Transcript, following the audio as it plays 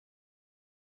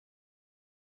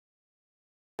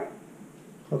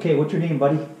Okay, what's your name,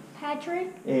 buddy? Patrick.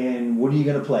 And what are you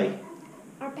going to play?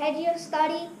 Arpeggio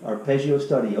study. Arpeggio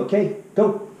study. Okay,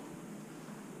 go.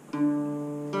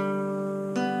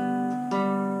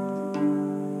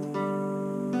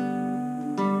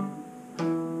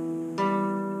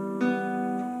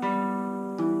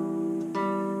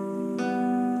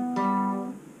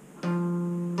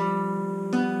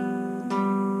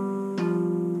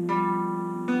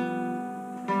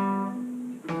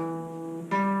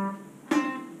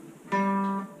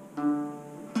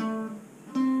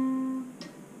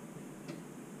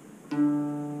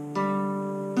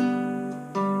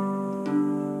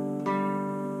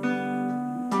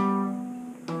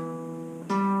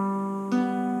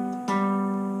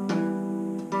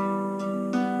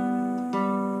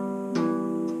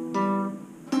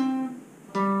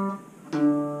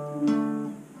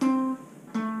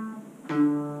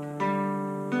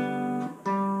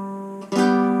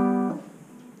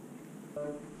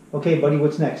 Okay, buddy,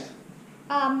 what's next?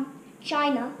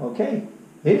 China. Okay,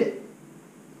 hit it.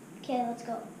 Okay, let's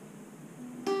go.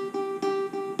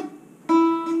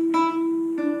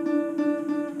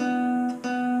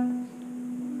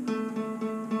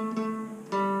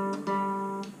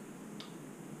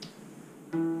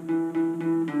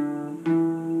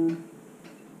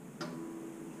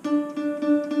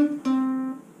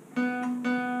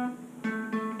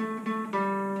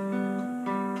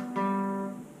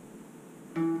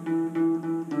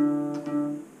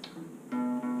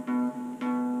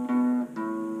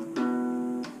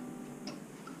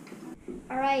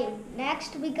 Alright,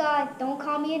 next we got Don't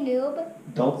Call Me a Noob.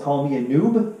 Don't call me a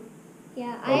noob?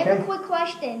 Yeah, I have Okay. a quick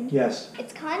question. Yes,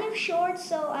 It's kind of short,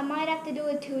 so I might have to do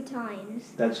it 2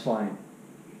 times. that's fine.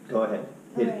 Go ahead.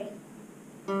 Hit it.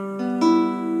 Alright.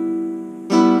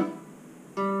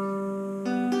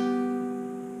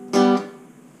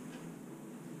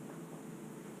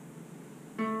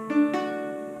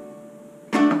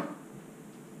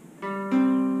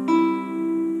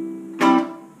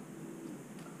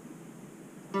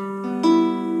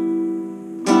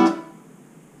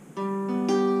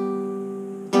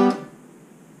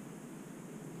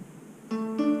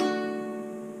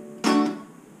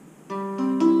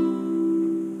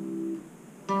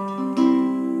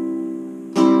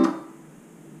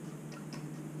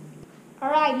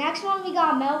 Alright, next one we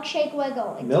got Milkshake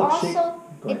Wiggle.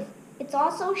 It's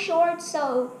also short,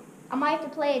 so I might have to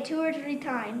play it 2 or 3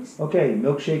 times. Okay,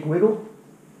 milkshake wiggle.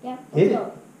 Yeah, Hit let's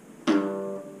it. go.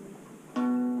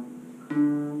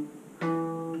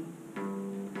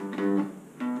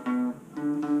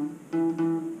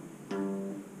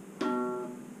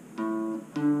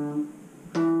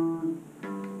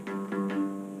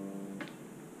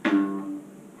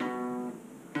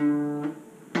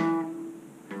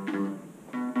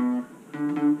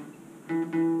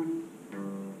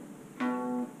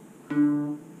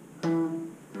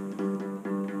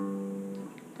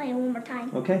 Play it one more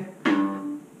time. Okay.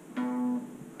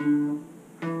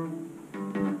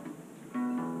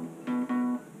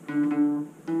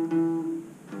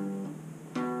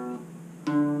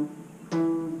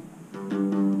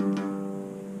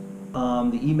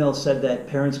 The email said that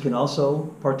parents can also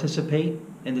participate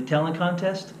in the talent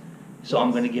contest, so I'm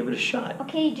Yes. going to give it a shot.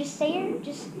 Okay, just say it.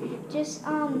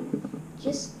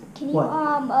 Can you What?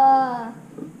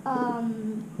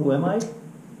 Who am I?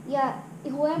 yeah.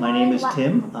 Who am My I? name is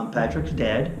Tim. I'm Patrick's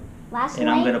dad, Last and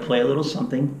name. I'm going to play a little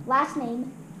something. Last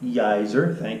name.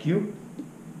 Yizer, thank you.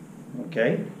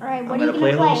 Okay. All right. I'm What going are to you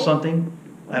play a gonna little something.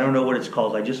 I don't know what it's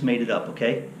called. I just made it up,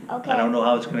 okay? Okay. I don't know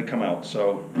how it's going to come out,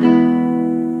 so.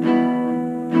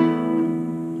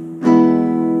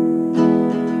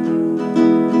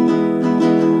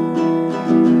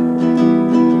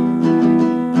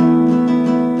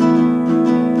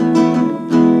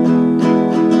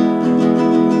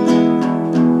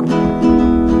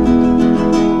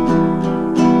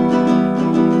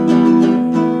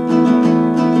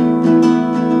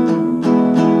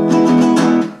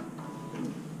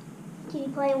 Can you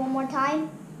play it one more time?